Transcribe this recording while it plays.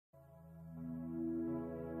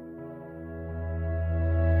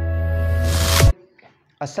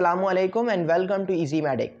अस्सलामुअलैकुम and welcome to easy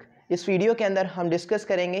medic. इस video के अंदर हम डिस्कस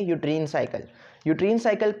करेंगे uterine cycle. Uterine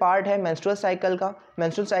cycle part है मेंस्ट्रुअल साइकिल का।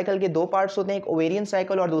 मेंस्ट्रुअल साइकिल के दो पार्ट्स होते हैं, एक ओवेरियन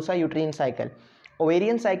साइकिल और दूसरा uterine cycle.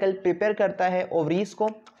 Ovarian cycle prepare करता है ओवरीज को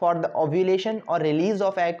फॉर द ओव्यूलेशन और release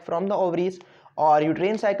of egg from the ovaries, और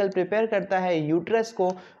यूट्रीन साइकिल प्रिपेयर करता है यूट्रस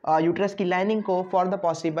को, यूट्रस की लाइनिंग को for the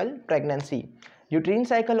possible pregnancy. Uterine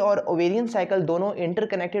cycle और ओवेरियन साइकिल दोनों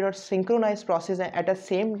इंटरकनेक्टेड और सिंक्रोनाइज प्रोसेस हैं। At a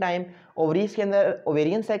same time ovaries के अंदर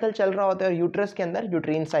ओवेरियन साइकिल चल रहा होता है और यूट्रस के अंदर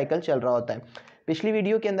यूट्रीन साइकिल चल रहा होता है। पिछली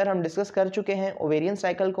वीडियो के अंदर हम डिस्कस कर चुके हैं ओवेरियन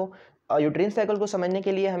साइकिल को। यूट्रीन साइकिल को समझने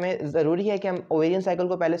के लिए हमें ज़रूरी है कि हम ओवेरियन साइकिल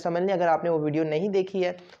को पहले समझ लें। अगर आपने वो वीडियो नहीं देखी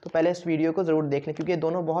है तो पहले इस वीडियो को ज़रूर देख लें, क्योंकि ये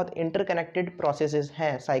दोनों बहुत इंटरकनेक्टेड प्रोसेसेस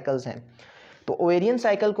हैं, साइकिल्स हैं। तो ओवेरियन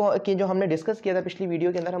साइकिल को की जो हमने डिस्कस किया था पिछली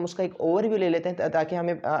वीडियो के अंदर, हम उसका एक ओवरव्यू ले लेते हैं ताकि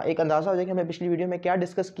हमें एक अंदाज़ा हो जाए कि हमें पिछली वीडियो में क्या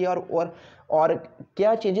डिस्कस किया और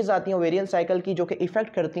क्या चेंजेस आती हैं ओवेरियन साइकिल की जो कि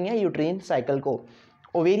इफ़ेक्ट करती हैं यूट्रीन साइकिल को।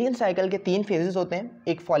 ओवेरियन साइकिल के 3 फेजेस होते हैं,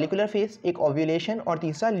 एक फॉलिकुलर फेज, एक ओव्यूलेशन और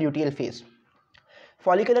तीसरा ल्यूटियल फेज।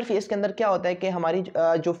 फॉलिकुलर फेज के अंदर क्या होता है कि हमारी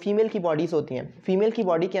जो फीमेल की बॉडीज़ होती हैं, फीमेल की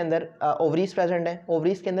बॉडी के अंदर ओवरीज प्रेजेंट है।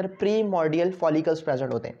 ओवरीज के अंदर प्रीमॉर्डियल फॉलिकल्स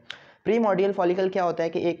प्रेजेंट होते हैं। प्रीमॉर्डियल फॉलिकल क्या होता है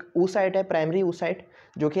कि एक oocyte है, प्राइमरी oocyte,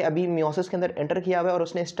 जो कि अभी मियोसिस के अंदर एंटर किया हुआ है और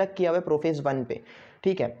उसने स्टक किया हुआ है प्रोफेज 1 पे।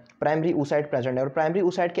 ठीक है, प्राइमरी oocyte प्रेजेंट है और प्राइमरी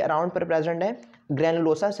oocyte के अराउंड पर प्रेजेंट है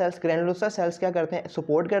ग्रैनुलोसा सेल्स। ग्रैनुलोसा सेल्स क्या करते हैं,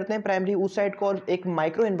 सपोर्ट करते हैं प्राइमरी oocyte को और एक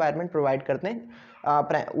माइक्रो एनवायरनमेंट प्रोवाइड करते हैं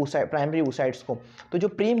प्राइमरी oocytes को। तो जो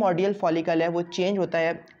प्रीमॉर्डियल फॉलिकल है वो चेंज होता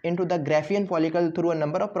है into the Graafian follicle through a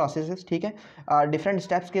number of processes. ठीक है, डिफरेंट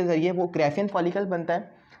स्टेप्स के जरिए वो ग्राफियन फॉलिकल बनता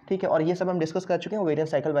है। ठीक है, और ये सब हम डिस्कस कर चुके हैं ओवेरियन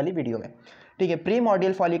साइकिल वाली वीडियो में। ठीक है,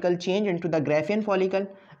 प्रीमॉर्डियल follicle change into the Graafian follicle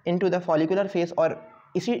into the follicular phase, और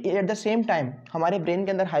इसी एट द सेम टाइम हमारे ब्रेन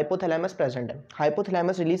के अंदर हाइपोथैलेमस प्रेजेंट है।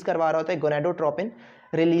 हाइपोथैलेमस रिलीज करवा रहा होता है gonadotropin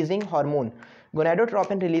releasing hormone.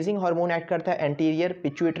 Gonadotropin releasing hormone act करता है एंटीरियर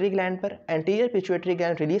पिट्यूटरी ग्लैंड पर। एंटीरियर पिट्यूटरी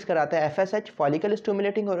ग्लैंड रिलीज कराता है FSH follicle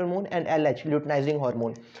stimulating hormone and LH luteinizing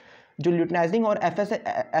hormone. जो ल्यूटिनाइजिंग और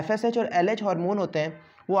FSH और LH हार्मोन होते हैं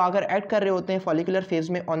वो अगर एक्ट कर रहे होते हैं फॉलिकुलर फेज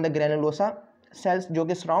में ऑन द ग्रैनुलोसा सेल्स जो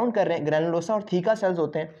कि सराउंड कर रहे हैं। ग्रैनुलोसा और थीका सेल्स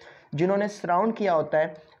होते हैं जिन्होंने सराउंड किया होता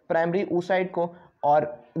है प्राइमरी oocyte को, और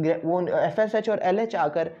वो FSH और LH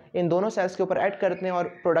आकर इन दोनों सेल्स के ऊपर एक्ट करते हैं और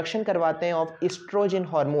प्रोडक्शन करवाते हैं ऑफ एस्ट्रोजन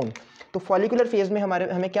हार्मोन। तो फॉलिकुलर फेज में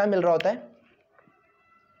हमें क्या मिल रहा होता है,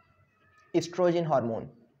 एस्ट्रोजन हार्मोन।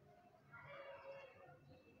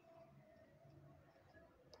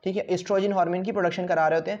 ठीक है, एस्ट्रोजन हार्मोन की प्रोडक्शन करा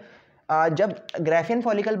रहे होते हैं। जब ग्राफियन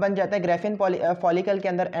फॉलिकल बन जाता है, ग्राफियन फॉलिकल के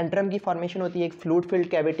अंदर एंट्रम की फॉर्मेशन होती है, एक फ्लूइड फिल्ड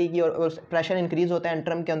कैविटी की, और प्रेशर इंक्रीज होता है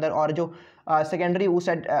एंट्रम के अंदर, और जो सेकेंडरी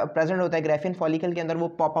oocyte प्रेजेंट होता है ग्राफियन फॉलिकल के अंदर वो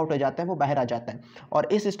पॉप आउट हो जाता है, वो बाहर आ जाता है। और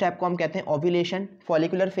इस स्टेप को हम कहते हैं ओव्यूलेशन।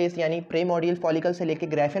 फॉलिकुलर फेज यानी प्रीमॉर्डियल फॉलिकल से लेकर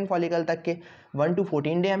ग्राफियन फॉलिकल तक के 1 to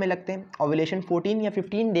 14 डे हमें लगते हैं। ओव्यूलेशन 14 या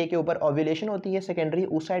 15 डे के ऊपर ओव्यूलेशन होती है, सेकेंडरी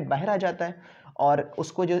oocyte बाहर आ जाता है और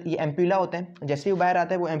उसको जो ये एम्प्यूला होता है, जैसे ही बाहर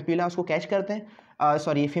आता है वो एम्प्यूला उसको कैच करते हैं,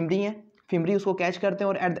 सॉरी फिमरी है, फिमरी उसको कैच करते हैं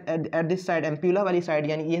और एट दिस साइड एम्प्यूला वाली साइड,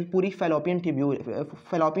 यानी ये पूरी फेलोपियन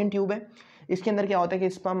ट्यूब है। इसके अंदर क्या होता है कि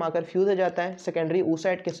स्पर्म आकर फ्यूज हो जाता है सेकेंडरी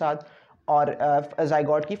oocyte के साथ और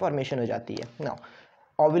जाइगोट की फॉर्मेशन हो जाती है। नाउ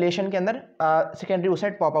ओव्यूलेशन के अंदर सेकेंडरी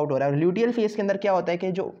oocyte पॉप आउट हो रहा है। ल्यूटियल फेज के अंदर क्या होता है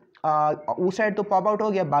कि जो oocyte तो पॉप आउट हो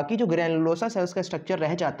गया, बाकी जो ग्रैनुलोसा सेल्स का स्ट्रक्चर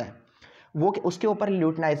रह जाता है वो उसके ऊपर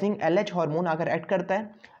ल्यूटिनाइजिंग LH हार्मोन आकर एक्ट करता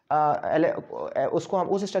है। उसको हम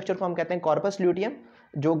उस स्ट्रक्चर को हम कहते हैं कॉर्पस ल्यूटियम।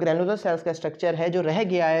 जो ग्रैनुलर सेल्स का स्ट्रक्चर है जो रह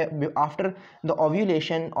गया है आफ्टर द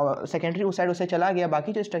ओव्यूलेशन और सेकेंडरी oocyte उससे चला गया,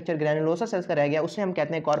 बाकी जो स्ट्रक्चर ग्रैनुलोसा सेल्स का रह गया उसे हम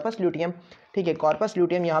कहते हैं कॉर्पस ल्यूटियम। ठीक है, कॉर्पस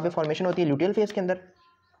ल्यूटियम यहाँ पे फॉर्मेशन होती है ल्यूटियल फेज के अंदर।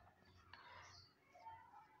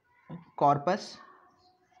 कॉर्पस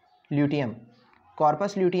ल्यूटियम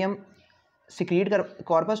कॉर्पस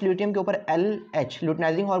ल्यूटियम के ऊपर LH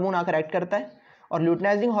ल्यूटिनाइजिंग हार्मोन आकर एक्ट करता है और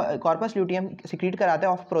ल्यूटिनाइजिंग कॉर्पस ल्यूटियम सिक्रीट कराता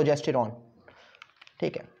है ऑफ प्रोजेस्टेरॉन।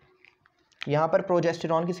 ठीक है, यहाँ पर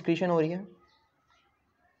प्रोजेस्टेरॉन की सिक्रीशन हो रही है।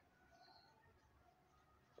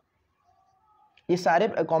 ये सारे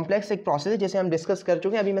कॉम्प्लेक्स एक प्रोसेस है जैसे हम डिस्कस कर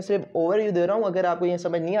चुके हैं, अभी मैं सिर्फ ओवरव्यू दे रहा हूँ। अगर आपको ये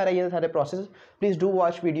समझ नहीं आ रहा है ये सारे process, please do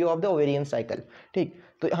watch video of the ovarian cycle. ठीक,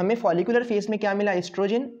 तो हमें फॉलिकुलर फेज में क्या मिला,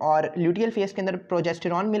 एस्ट्रोजन, और ल्यूटियल फेज के अंदर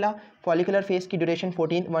प्रोजेस्टेरॉन मिला। फॉलिकुलर फेज की ड्यूरेशन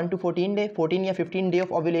 1 to 14 डे, 14 या 15 डे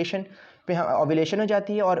ऑफ ओव्यूलेशन पे ओव्यूलेशन हो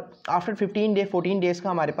जाती है, और आफ्टर 15 डे 14 डेज़ का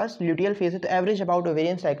हमारे पास ल्यूटियल फेज है। तो average about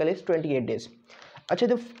ovarian cycle is 28 days. अच्छा,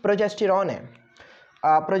 जो प्रोजेस्टेरॉन है,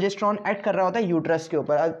 प्रोजेस्टेरॉन एक्ट कर रहा होता है यूट्रस के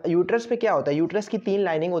ऊपर। यूट्रस पे क्या होता है, यूट्रस की 3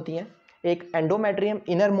 लाइनिंग होती हैं, एक endometrium,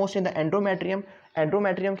 inner most in the endometrium,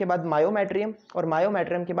 endometrium के बाद मायोमेट्रियम, और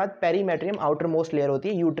मायोमेट्रियम के बाद पेरीमेट्रियम आउटर मोस्ट लेयर होती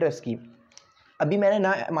है यूट्रस की। अभी मैंने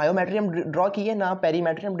ना मायोमेट्रियम ड्रॉ की है ना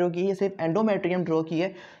पेरीमेट्रियम ड्रॉ की है, सिर्फ एंडोमेट्रियम ड्रॉ की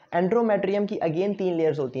है। एंड्रोमेट्रियम की अगेन 3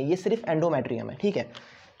 लेयर्स होती हैं, ये सिर्फ एंडोमेट्रियम है, ठीक है।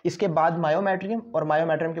 इसके बाद मायोमेट्रियम और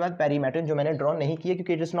मायोमेट्रियम के बाद पेरीमेट्रियम, जो मैंने ड्रॉ नहीं किया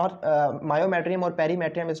क्योंकि इट इज़ नॉट, मायोमेट्रियम और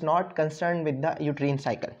perimetrium is not concern with the uterine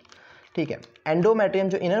cycle, ठीक है। एंडोमेट्रियम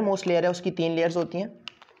जो इनर मोस्ट लेयर है उसकी 3 लेयर्स होती हैं।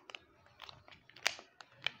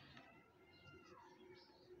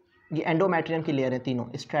 ये एंडोमेट्रियम की लेयर है तीनों,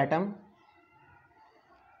 stratum,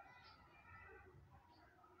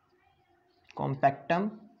 कॉम्पैक्टम,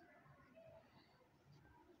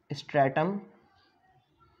 stratum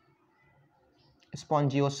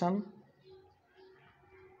spongiosum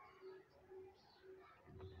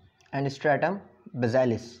and stratum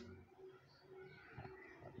बेसिलिस।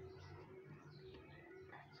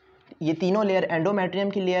 ये तीनों लेयर एंडोमेट्रियम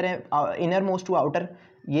की लेयर है, इनर मोस्ट टू आउटर।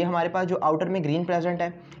 ये हमारे पास जो आउटर में ग्रीन प्रेजेंट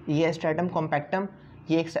है ये है स्ट्रैटम कॉम्पैक्टम,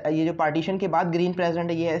 ये जो पार्टीशन के बाद ग्रीन प्रेजेंट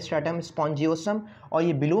है ये है स्ट्रैटम स्पॉन्जियोसम, और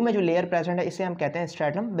ये ब्लू में जो लेयर प्रेजेंट है इसे हम कहते हैं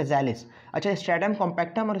स्ट्रैटम बेसिलिस। अच्छा, स्ट्रैटम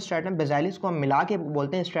कॉम्पैक्टम और स्ट्रैटम बेसिलिस को हम मिला के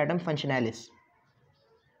बोलते हैं स्ट्रैटम फंक्शनैलिस,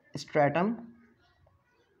 स्ट्रैटम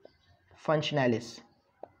फंक्शनैलिस।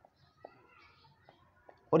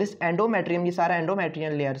 और इस एंडोमेट्रियम, ये सारा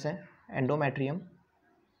एंडोमेट्रियम लेयर्स हैं, एंडोमेट्रियम।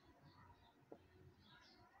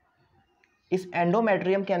 इस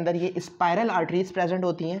एंडोमेट्रियम के अंदर ये स्पाइरल आर्टरीज प्रेजेंट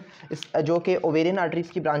होती हैं, जो कि ओवेरियन आर्टरीज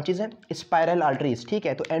की ब्रांचेस हैं, स्पाइरल आर्टरीज, ठीक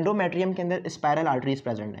है। तो एंडोमेट्रियम के अंदर स्पाइरल आर्टरीज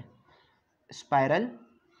प्रेजेंट है, स्पाइरल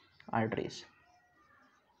आर्टरीज।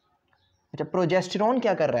 अच्छा, प्रोजेस्टेरॉन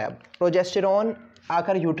क्या कर रहा है? अब प्रोजेस्टेरॉन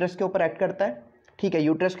आकर यूट्रस के ऊपर एक्ट करता है, ठीक है।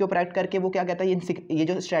 यूट्रस के ऊपर एक्ट करके वो क्या कहता है, ये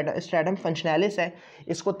जो स्ट्रैटम फंक्शनैलिस है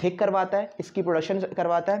इसको थिक करवाता है, इसकी प्रोडक्शन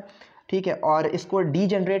करवाता है, ठीक है, और इसको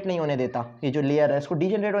डीजनरेट नहीं होने देता, ये जो लेयर है इसको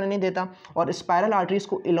डीजनरेट होने नहीं देता, और स्पाइरल आर्टरीज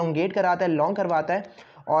को इलोंगेट कराता है, लॉन्ग करवाता है,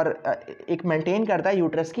 और एक मेंटेन करता है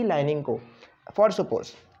यूट्रस की लाइनिंग को। फॉर सपोज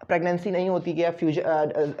प्रेगनेंसी नहीं होती कि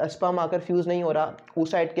स्पर्म आकर फ्यूज़ नहीं हो रहा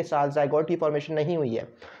oocyte के साथ, जाइगोट की फॉर्मेशन नहीं हुई है,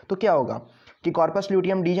 तो क्या होगा कि कॉर्पस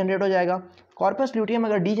ल्यूटियम डीजनरेट हो जाएगा। कॉर्पस ल्यूटियम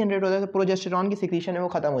अगर डीजनरेट होता है तो प्रोजेस्टेरॉन की सिक्रीशन है वो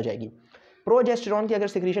खत्म हो जाएगी। प्रोजेस्टेरॉन की अगर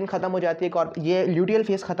सिक्रीशन खत्म हो जाती है, ये ल्यूटियल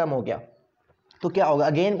फेज खत्म हो गया, तो क्या होगा?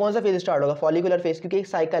 अगेन कौन सा फेज स्टार्ट होगा? फॉलिकुलर फेज, क्योंकि एक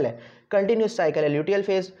साइकिल है, कंटिन्यूस साइकिल है, luteal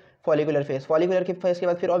phase, follicular phase, follicular के फेज के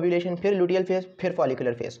बाद फिर ओव्यूलेशन, फिर ल्यूटियल फेज, फिर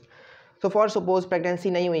फॉलिकुलर फेज। तो फॉर सपोज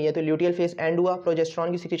प्रेगनेंसी नहीं हुई है तो ल्यूटियल फेज एंड हुआ,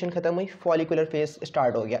 प्रोजेस्टेरॉन की सिक्रीशन खत्म हुई, फॉलिकुलर फेज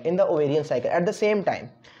स्टार्ट हो गया in the ovarian cycle. At the same time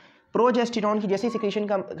progesterone की जैसी सिक्रीशन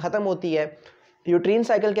खत्म होती है, यूट्रीन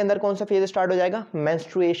साइकिल के अंदर कौन सा फेज स्टार्ट हो जाएगा?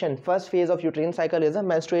 Menstruation. First phase of uterine cycle is a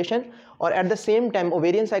menstruation, और at the same time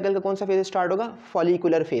ovarian cycle का कौन सा फेज स्टार्ट होगा?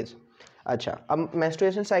 Follicular phase. अच्छा, अब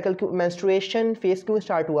मेंस्ट्रुएशन साइकिल क्यों, मेंस्ट्रुएशन फेज क्यों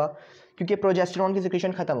स्टार्ट हुआ? क्योंकि प्रोजेस्टेरॉन की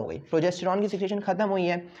सिक्रीशन खत्म हो गई। प्रोजेस्टेरॉन की सिक्रीशन खत्म हुई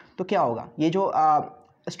है तो क्या होगा? ये जो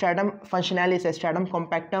स्ट्रैटम फंक्शनैलिस है, स्ट्रैटम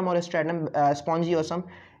कॉम्पैक्टम और स्ट्रैटम स्पॉन्जियोसम,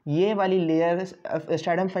 ये वाली लेयर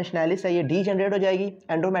स्ट्रैटम फंक्शनैलिस है, ये डीजनरेट हो जाएगी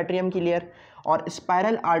एंडोमेट्रियम की लेयर, और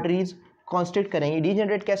स्पाइरल आर्टरीज कॉन्स्ट्रिक्ट करेंगी।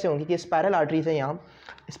 डीजनरेट कैसे होंगी? कि स्पाइरल आर्टरीज है, यहाँ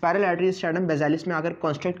स्पाइरल आर्टरीज स्ट्रैटम बेसिलिस में आकर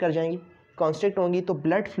कॉन्स्ट्रिक्ट कर जाएंगी, कॉन्स्ट्रिक्ट होंगी तो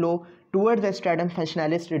blood flow toward the stratum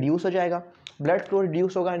फंक्शनैलिस reduce हो जाएगा। ब्लड फ्लो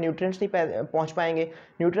रिड्यूस होगा, न्यूट्रिएंट्स नहीं पहुंच पाएंगे,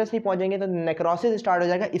 न्यूट्रिएंट्स नहीं पहुंचेंगे तो नेक्रोसिस स्टार्ट हो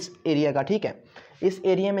जाएगा इस एरिया का, ठीक है। इस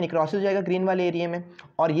एरिया में नेक्रोसिस हो जाएगा, ग्रीन वाले एरिया में,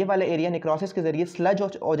 और ये वाला एरिया नेक्रोसिस के जरिए स्लज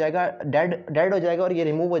हो जाएगा, डेड हो जाएगा, और ये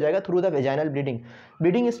रिमूव हो जाएगा through the vaginal bleeding.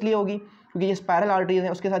 Bleeding इसलिए होगी क्योंकि ये स्पाइरल आर्टरीज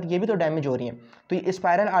हैं, उसके साथ ये भी तो डैमेज हो रही हैं, तो ये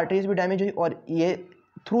स्पाइरल आर्टरीज भी डैमेज हुई, और ये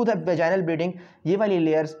थ्रू द वेजाइनल ब्लीडिंग ये वाली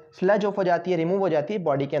लेयर्स स्लज ऑफ हो जाती है, रिमूव हो जाती है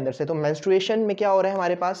बॉडी के अंदर से। तो मेंस्ट्रुएशन में क्या हो रहा है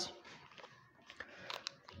हमारे पास?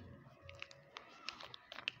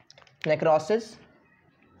 नेक्रोसिस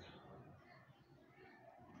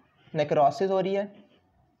हो रही है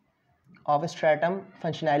ऑफ स्ट्रैटम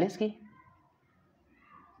फंक्शनैलिस की।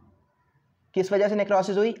 किस वजह से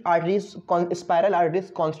नेक्रोसिस हुई? आर्टरीज, स्पाइरल आर्टरीज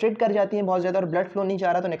कॉन्स्ट्रिक्ट कर जाती हैं बहुत ज़्यादा, और ब्लड फ्लो नहीं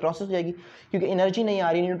जा रहा तो नेक्रोसिस हो जाएगी, क्योंकि एनर्जी नहीं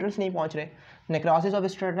आ रही, न्यूट्रिएंट्स नहीं पहुंच रहे। नेक्रोसिस ऑफ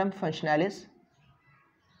स्ट्रैटम फंक्शनैलिस,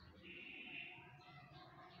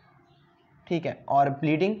 ठीक है, और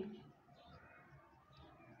bleeding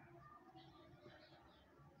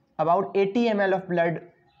about 80 ml of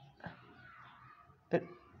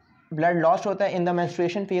blood lost होता है in the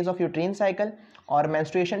menstruation phase of uterine cycle, और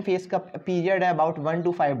मेंस्ट्रुएशन फेज का पीरियड है अबाउट 1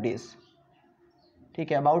 to 5 days,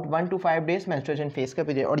 ठीक है, about 1 to 5 days menstruation phase का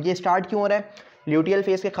पीरियड। और ये स्टार्ट क्यों हो रहा है? ल्यूटियल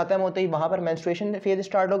फेज के खत्म होते ही वहाँ पर मेंस्ट्रुएशन फेज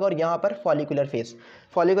स्टार्ट होगा, और यहाँ पर फॉलिकुलर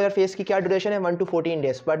फेज की क्या ड्यूरेशन है? 1 to 14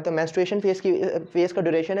 days, but the menstruation phase का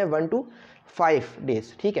ड्यूरेशन है 1 to 5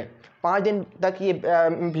 days, ठीक है। 5 दिन तक ये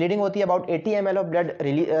ब्लीडिंग होती है, about 80 ml of blood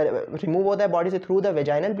remove होता है बॉडी से through the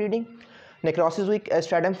vaginal bleeding. Necrosis हुई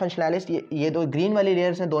स्ट्रैटम फंक्शनैलिस, ये दो ग्रीन वाली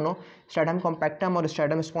लेयर्स हैं दोनों, स्ट्रैटम कॉम्पैक्टम और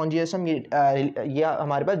स्ट्रैटम स्पॉन्जियोसम, ये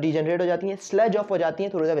हमारे पास डीजनरेट हो जाती हैं, स्लज ऑफ हो जाती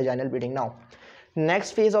हैं through the vaginal bleeding. Now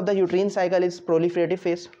next phase of the uterine cycle is proliferative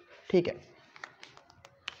phase, ठीक है।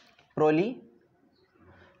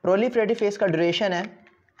 प्रोलिफरेटिव फेज का ड्यूरेशन है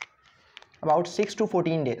about 6 to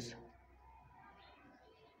 14 days.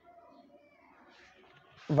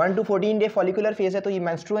 1 to 14 day follicular phase है, तो ये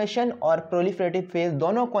मेंस्ट्रुएशन और प्रोलिफरेटिव फेज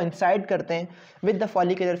दोनों कोइंसाइड करते हैं with the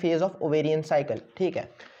follicular phase of ovarian cycle. ठीक है,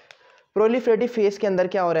 प्रोलिफरेटिव फेज के अंदर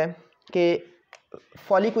क्या हो रहा है कि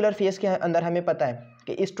फॉलिकुलर फेज के अंदर हमें पता है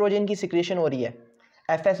कि एस्ट्रोजन की सिक्रीशन हो रही है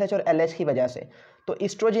FSH और LH की वजह से। तो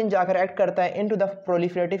एस्ट्रोजन जाकर एक्ट करता है into the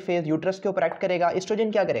proliferative phase, uterus के ऊपर एक्ट करेगा।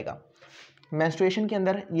 एस्ट्रोजन क्या करेगा, मेंस्ट्रुएशन के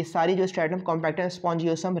अंदर ये सारी जो stratum कॉम्पैक्टम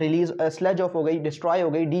spongiosum release sludge of हो गई, डिस्ट्रॉय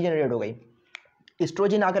हो गई, डीजेनरेट हो गई।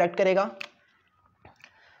 एस्ट्रोजन आकर एक्ट करेगा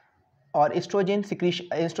और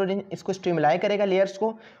एस्ट्रोजन इसको स्टिमुलाई करेगा लेयर्स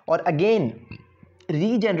को और अगेन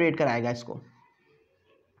रीजनरेट कराएगा इसको,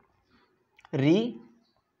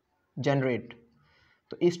 रीजनरेट।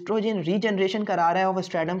 तो एस्ट्रोजन रीजनरेशन करा रहा है ऑफ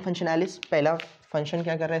स्ट्रैटम फंक्शनैलिस। पहला फंक्शन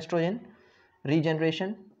क्या कर रहा है एस्ट्रोजन,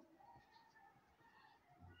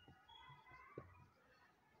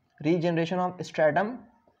 रीजनरेशन ऑफ स्ट्रैटम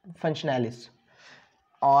फंक्शनैलिस।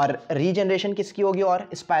 और रीजनरेशन किसकी होगी, और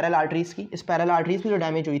स्पाइरल आर्टरीज की। स्पाइरल आर्टरीज भी जो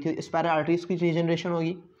डैमेज हुई थी, स्पाइरल आर्टरीज की रीजनरेशन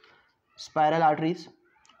होगी। Spiral arteries,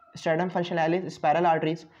 stratum फंक्शनैलिस, spiral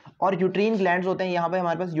arteries. और यूट्रीन ग्लैंड्स होते हैं, यहाँ पे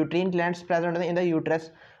हमारे पास यूट्रीन ग्लैंड्स प्रेजेंट होते हैं इन द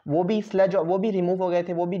यूट्रस। वो भी स्लज, वो भी रिमूव हो गए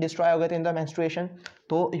थे, वो भी डिस्ट्रॉय हो गए थे इन द मेंस्ट्रुएशन।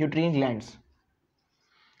 तो यूट्रीन ग्लैंड्स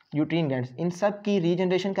इन सब की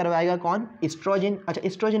रीजनरेशन करवाएगा कौन, एस्ट्रोजन। अच्छा,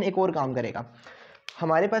 एस्ट्रोजन एक और काम करेगा।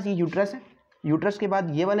 हमारे पास ये यूट्रस है, यूट्रस के बाद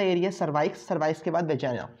ये वाला एरिया सर्वाइक्स, सर्वाइक्स के बाद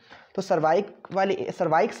वेजाइना। तो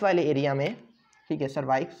सर्वाइक्स वाले एरिया में, ठीक है,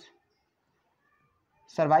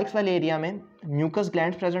 सर्वाइक्स वाले एरिया में म्यूकस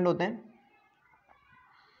ग्लैंड्स प्रेजेंट होते हैं।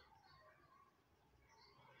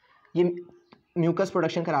 ये म्यूकस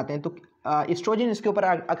प्रोडक्शन कराते हैं। तो एस्ट्रोजन इसके ऊपर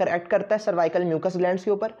अगर एक्ट करता है सर्वाइकल म्यूकस ग्लैंड्स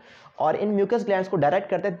के ऊपर, और इन म्यूकस ग्लैंड्स को डायरेक्ट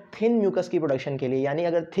करता है थिन म्यूकस की प्रोडक्शन के लिए। यानी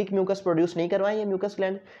अगर थिक म्यूकस प्रोड्यूस नहीं करवाएं ये म्यूकस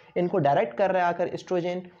ग्लैंड, इनको डायरेक्ट कर रहा है आकर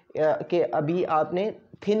एस्ट्रोजन के अभी आपने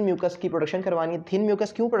थिन म्यूकस की प्रोडक्शन करवानी है। थिन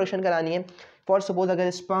म्यूकस क्यों प्रोडक्शन करानी है, फॉर सपोज अगर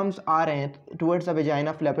स्पर्म्स आ रहे हैं towards the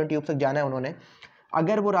vagina, fallopian tube तक जाना है उन्होंने,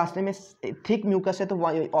 अगर वो रास्ते में थिक म्यूकस है तो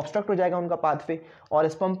ऑब्स्ट्रक्ट हो जाएगा उनका पाथवे और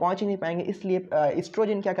स्पर्म पहुंच ही नहीं पाएंगे। इसलिए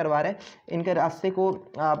एस्ट्रोजन क्या करवा रहा है, इनके रास्ते को,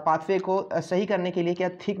 पाथवे को सही करने के लिए क्या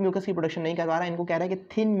थिक म्यूकस की प्रोडक्शन नहीं करवा रहा है, इनको कह रहा है कि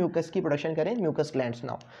थिन म्यूकस की प्रोडक्शन करें म्यूकस ग्लैंड्स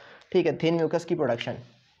नाउ। ठीक है, थिन म्यूकस की production,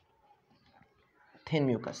 thin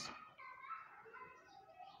mucus.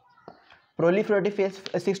 Proliferative phase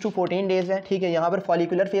 6 to 14 days है। ठीक है, यहाँ पर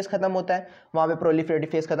फॉलिकुलर फेज खत्म होता है, वहाँ पे प्रोलिफरेटिव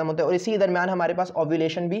फेज खत्म होता है, और इसी दरमियान हमारे पास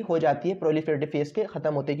ओव्यूलेशन भी हो जाती है प्रोलिफरेटिव फेज के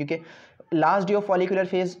खत्म होते हैं, क्योंकि last day of follicular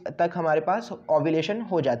phase तक हमारे पास ओव्यूलेशन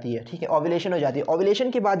हो जाती है। ठीक है, ओव्यूलेशन हो जाती है।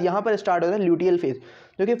 ओव्यूलेशन के बाद यहाँ पर स्टार्ट होता है ल्यूटियल फेज,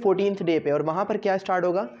 जो कि 14th डे पे, और वहाँ पर क्या स्टार्ट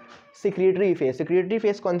होगा, secretary phase. Secretary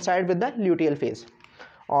phase coincide with the luteal phase,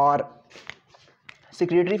 और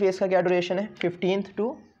सेक्रेटरी फेज का क्या ड्यूरेशन है, 15th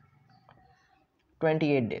to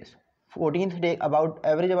 28 days. 14th day about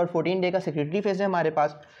average about 14 day का सेक्रेटरी फेज है हमारे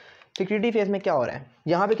पास। सेक्रेटरी फेज में क्या हो रहा है,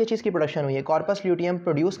 यहाँ पे किस चीज़ की प्रोडक्शन हुई है, कॉर्पस ल्यूटियम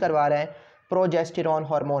प्रोड्यूस करवा रहा है प्रोजेस्टेरॉन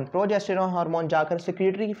हार्मोन। प्रोजेस्टेरॉन हार्मोन जाकर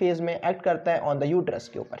सेक्रेटरी फेज में एक्ट करता है ऑन द यूट्रस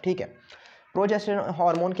के ऊपर। ठीक है, प्रोजेस्टेरॉन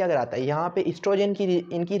हार्मोन क्या कराता है, यहाँ पे एस्ट्रोजन की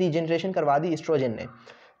इनकी रीजनरेशन करवा दी एस्ट्रोजन ने।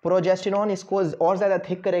 प्रोजेस्टेरॉन इसको और ज़्यादा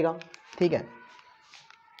थिक करेगा। ठीक है,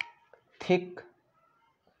 थिक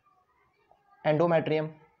एंडोमेट्रियम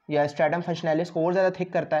या स्ट्रैटम फंक्शनैलिस को और ज़्यादा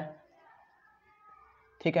थिक करता है,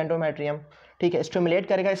 थिक एंडोमेट्रियम। ठीक है, स्टिमुलेट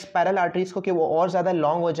करेगा स्पाइरल आर्टरीज को कि वो और ज़्यादा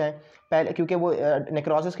लॉन्ग हो जाएं, पहले क्योंकि वो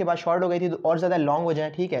नेक्रोसिस के बाद शॉर्ट हो गई थी तो और ज़्यादा लॉन्ग हो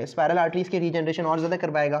जाएं। ठीक है, स्पाइरल आर्टरीज की रीजनरेशन और ज़्यादा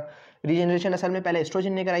करवाएगा। रीजनरेशन असल में पहले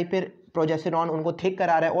एस्ट्रोजन ने कराई, फिर प्रोजेस्टेरॉन उनको थिक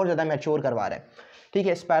करा रहा है और ज़्यादा मैच्योर करवा रहा है। ठीक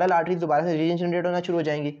है, स्पाइरल आर्टरीज दोबारा से रीजनरेट होना शुरू हो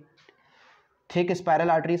जाएंगी, थिक स्पाइरल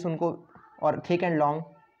आर्टरीज उनको, और thick and long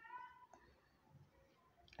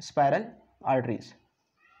spiral arteries.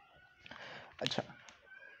 अच्छा,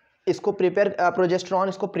 इसको प्रिपेयर, प्रोजेस्टेरॉन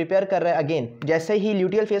इसको प्रिपेयर कर रहा है अगेन। जैसे ही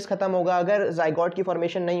ल्यूटियल फेज खत्म होगा, अगर जाइगोट की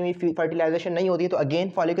फॉर्मेशन नहीं हुई, फर्टिलाइजेशन नहीं होती, तो अगेन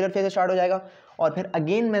फॉलिकुलर फेज स्टार्ट हो जाएगा, और फिर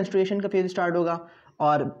अगेन मेंस्ट्रुएशन का फेज स्टार्ट होगा,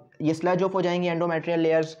 और ये स्लज ऑफ हो जाएंगी एंडोमेट्रियल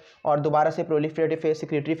लेयर्स, और दोबारा से प्रोलिफरेटिव फेज,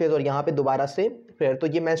 सेक्रेटरी फेज, और यहाँ पे दोबारा से फिर। तो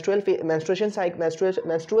ये मेंस्ट्रुअल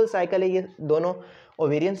साइकिल है, ये दोनों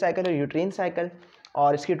ओवेरियन साइकिल और यूट्रीन साइकिल,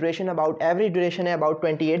 और इसकी ड्यूरेशन अबाउट, एवरेज ड्यूरेशन है अबाउट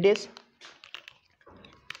 28 डेज,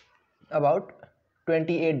 अबाउट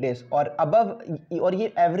 28 डेज और अबव, और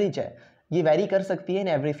ये एवरेज है, ये वेरी कर सकती है इन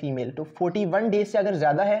एवरी फीमेल। तो 41 डेज से अगर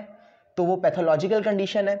ज़्यादा है तो वो पैथोलॉजिकल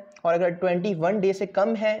कंडीशन है, और अगर 21 डेज से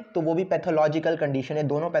कम है तो वो भी पैथोलॉजिकल कंडीशन है।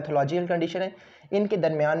 दोनों पैथोलॉजिकल कंडीशन है, इनके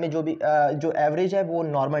दरमियान में जो भी जो एवरेज है वो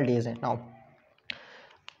नॉर्मल डेज है। नाउ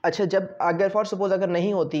अच्छा, जब अगर फॉर सपोज अगर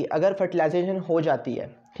नहीं होती, अगर फर्टिलाइजेशन हो जाती है,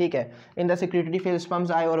 ठीक है। In the secretary phase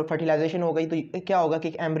sperms आए और फर्टिलाइजेशन हो गई, तो क्या होगा कि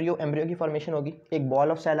एक एम्ब्रियो की फॉर्मेशन होगी, एक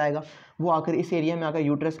बॉल ऑफ सेल आएगा, वो आकर इस एरिया में आकर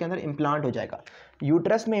यूट्रस के अंदर इम्प्लांट हो जाएगा।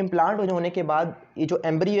 यूट्रस में इम्प्लांट होने के बाद ये जो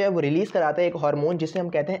एम्ब्रियो है वो रिलीज़ कराता है एक हार्मोन जिसे हम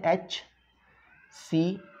कहते हैं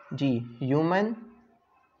HCG, human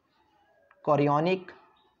chorionic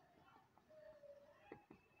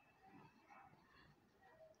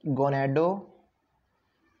gonadotropin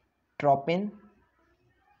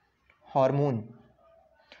hormone.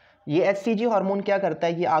 ये HCG हार्मोन क्या करता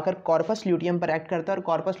है, ये आकर कॉर्पस ल्यूटियम पर एक्ट करता है और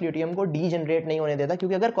कॉर्पस ल्यूटियम को डीजनरेट नहीं होने देता,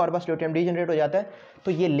 क्योंकि अगर कॉर्पस ल्यूटियम डीजनरेट हो जाता है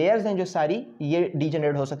तो ये लेयर्स हैं जो सारी ये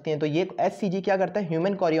डीजनरेट हो सकती हैं। तो ये HCG क्या करता है,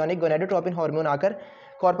 ह्यूमन कोरियोनिक गोनेडोट्रोपिन हार्मोन आकर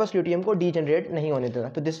कॉर्पस ल्यूटियम को डीजनरेट नहीं होने देता।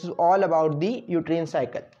 तो this is all about the uterine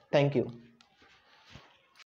cycle. Thank you.